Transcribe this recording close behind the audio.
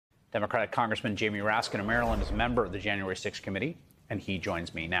Democratic Congressman Jamie Raskin of Maryland is a member of the January 6th committee, and he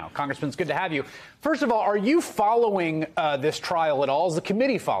joins me now. Congressman, it's good to have you. First of all, are you following this trial at all? Is the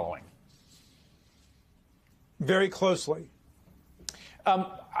committee following? Very closely.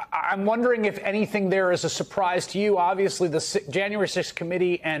 I'm wondering if anything there is a surprise to you. Obviously, the January 6th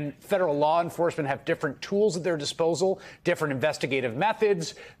committee and federal law enforcement have different tools at their disposal, different investigative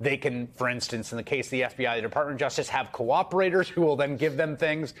methods. They can, for instance, in the case of the FBI, the Department of Justice, have cooperators who will then give them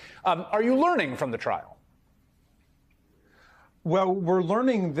things. Are you learning from the trial? Well, we're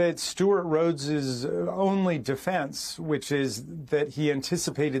learning that Stewart Rhodes's only defense, which is that he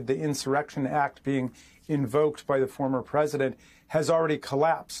anticipated the Insurrection Act being invoked by the former president, has already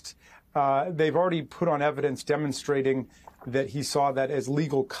collapsed. They've already put on evidence demonstrating that he saw that as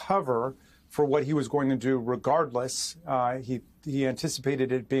legal cover for what he was going to do regardless. He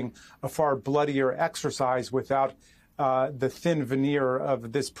anticipated it being a far bloodier exercise without the thin veneer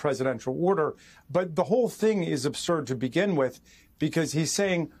of this presidential order. But the whole thing is absurd to begin with, because he's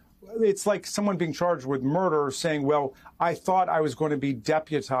saying, it's like someone being charged with murder saying, well, I thought I was going to be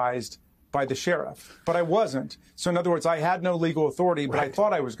deputized by the sheriff, but I wasn't. So in other words, I had no legal authority, but I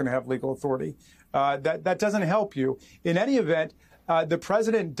thought I was going to have legal authority. That doesn't help you. In any event, the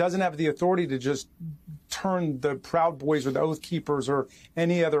president doesn't have the authority to just turn the Proud Boys or the Oath Keepers or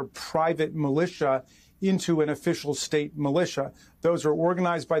any other private militia into an official state militia. Those are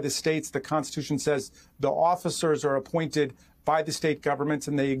organized by the states. The Constitution says the officers are appointed by the state governments,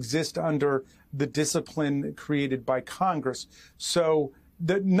 and they exist under the discipline created by Congress. So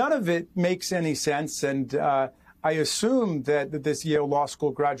none of it makes any sense, and I assume that this Yale Law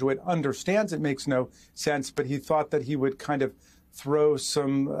School graduate understands it makes no sense, but he thought that he would kind of throw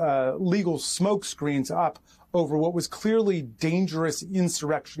some legal smoke screens up over what was clearly dangerous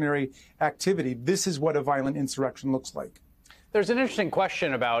insurrectionary activity. This is what a violent insurrection looks like. There's an interesting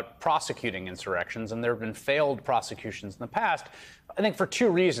question about prosecuting insurrections, and there have been failed prosecutions in the past, I think for two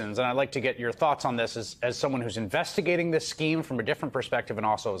reasons, and I'd like to get your thoughts on this as someone who's investigating this scheme from a different perspective and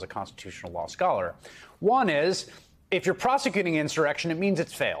also as a constitutional law scholar. One is, if you're prosecuting insurrection, it means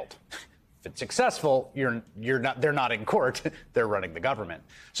it's failed. If it's successful, they're not in court, they're running the government.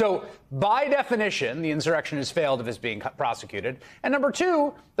 So by definition, the insurrection has failed if it's being prosecuted. And number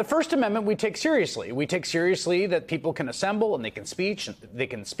two, the First Amendment we take seriously. We take seriously that people can assemble and they can speak and they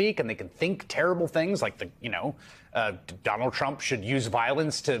can think terrible things like Donald Trump should use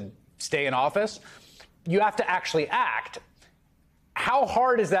violence to stay in office. You have to actually act. How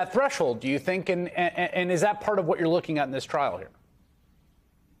hard is that threshold, do you think? And is that part of what you're looking at in this trial here?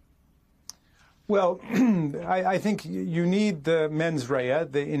 Well, I think you need the mens rea,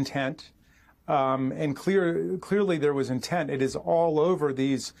 the intent, and clearly there was intent. It is all over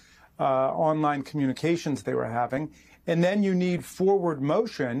these online communications they were having. And then you need forward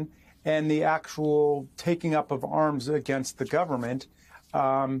motion and the actual taking up of arms against the government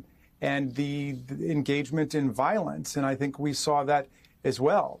and the engagement in violence. And I think we saw that as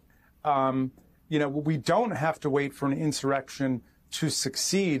well. We don't have to wait for an insurrection to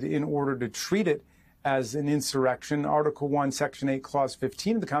succeed in order to treat it as an insurrection. Article 1, Section 8, Clause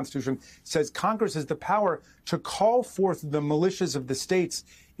 15 of the Constitution says Congress has the power to call forth the militias of the states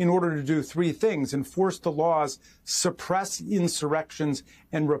in order to do three things: enforce the laws, suppress insurrections,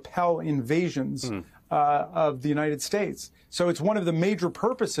 and repel invasions of the United States. So it's one of the major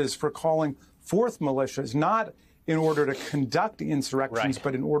purposes for calling forth militias, not in order to conduct insurrections,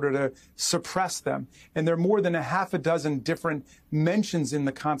 but in order to suppress them. And there are more than a half a dozen different mentions in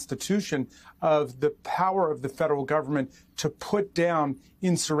the Constitution of the power of the federal government to put down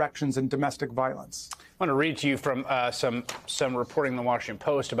insurrections and domestic violence. I want to read to you from some reporting in the Washington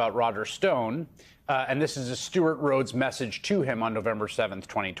Post about Roger Stone. And this is a Stewart Rhodes message to him on November 7th,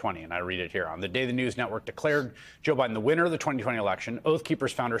 2020. And I read it here. On the day the News Network declared Joe Biden the winner of the 2020 election, Oath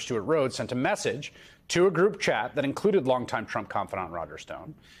Keepers founder Stewart Rhodes sent a message to a group chat that included longtime Trump confidant Roger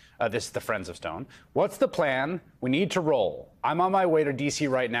Stone. This is the Friends of Stone. What's the plan? We need to roll. I'm on my way to D.C.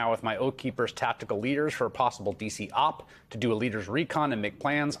 right now with my Oath Keepers tactical leaders for a possible D.C. op to do a leader's recon and make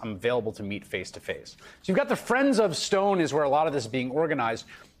plans. I'm available to meet face to face. So you've got the Friends of Stone is where a lot of this is being organized.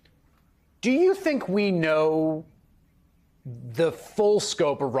 Do you think we know the full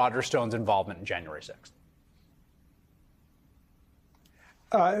scope of Roger Stone's involvement in January 6th?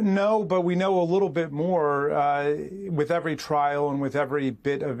 No, but we know a little bit more with every trial and with every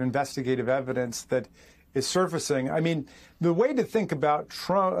bit of investigative evidence that is surfacing. I mean, the way to think about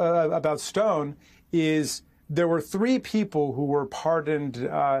Stone is there were three people who were pardoned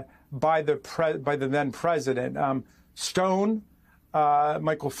by the then president: Stone,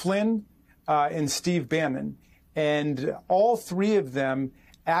 Michael Flynn, and Steve Bannon. And all three of them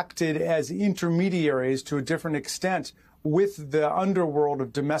acted as intermediaries to a different extent with the underworld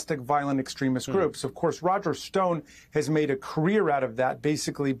of domestic violent extremist groups. Of course, Roger Stone has made a career out of that,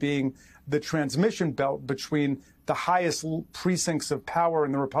 basically being the transmission belt between the highest precincts of power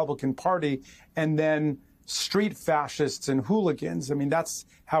in the Republican Party and then street fascists and hooligans. I mean, that's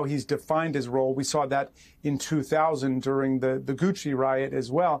how he's defined his role. We saw that in 2000 during the Gucci riot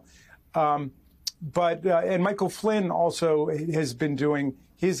as well. And Michael Flynn also has been doing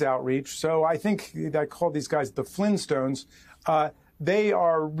his outreach. So I think I call these guys the Flintstones. They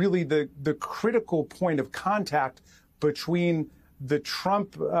are really the critical point of contact between the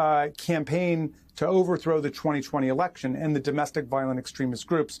Trump campaign to overthrow the 2020 election and the domestic violent extremist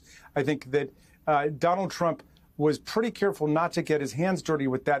groups. I think that Donald Trump was pretty careful not to get his hands dirty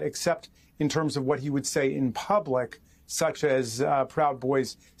with that, except in terms of what he would say in public, such as Proud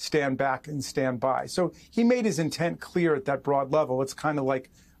Boys stand back and stand by. So he made his intent clear at that broad level. It's kind of like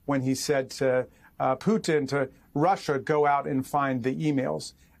when he said to Putin, to Russia, go out and find the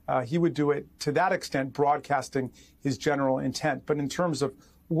emails. He would do it to that extent, broadcasting his general intent. But in terms of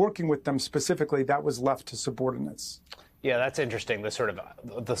working with them specifically, that was left to subordinates. Yeah, that's interesting. This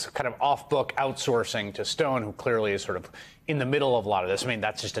kind of off-book outsourcing to Stone, who clearly is sort of in the middle of a lot of this. I mean,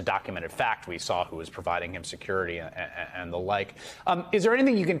 that's just a documented fact. We saw who was providing him security and the like. Is there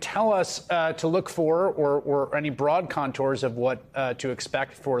anything you can tell us to look for, or any broad contours of what to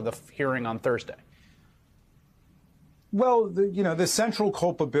expect for the hearing on Thursday? Well, the central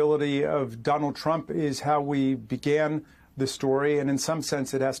culpability of Donald Trump is how we began the story, and in some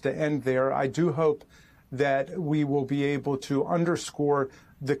sense, it has to end there. I do hope that we will be able to underscore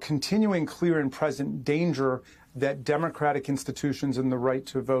the continuing clear and present danger that democratic institutions and the right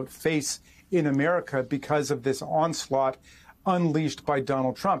to vote face in America because of this onslaught unleashed by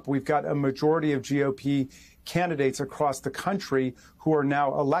Donald Trump. We've got a majority of GOP candidates across the country who are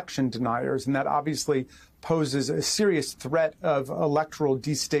now election deniers, and that obviously poses a serious threat of electoral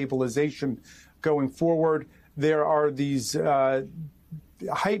destabilization going forward. There are these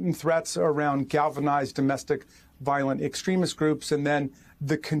heightened threats around galvanized domestic violent extremist groups, and then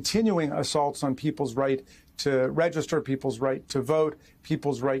the continuing assaults on people's right to register, people's right to vote,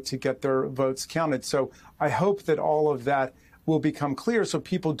 people's right to get their votes counted. So I hope that all of that will become clear so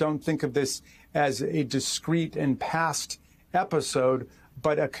people don't think of this as a discrete and past episode,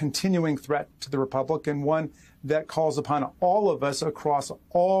 but a continuing threat to the Republic, and one that calls upon all of us across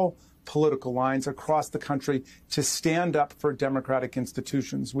all political lines across the country to stand up for democratic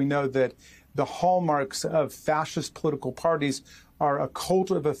institutions. We know that the hallmarks of fascist political parties are a cult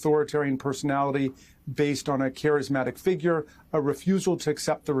of authoritarian personality based on a charismatic figure, a refusal to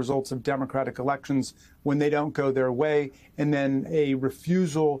accept the results of democratic elections when they don't go their way, and then a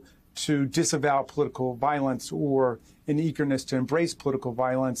refusal to disavow political violence or an eagerness to embrace political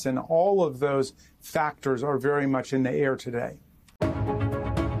violence. And all of those factors are very much in the air today.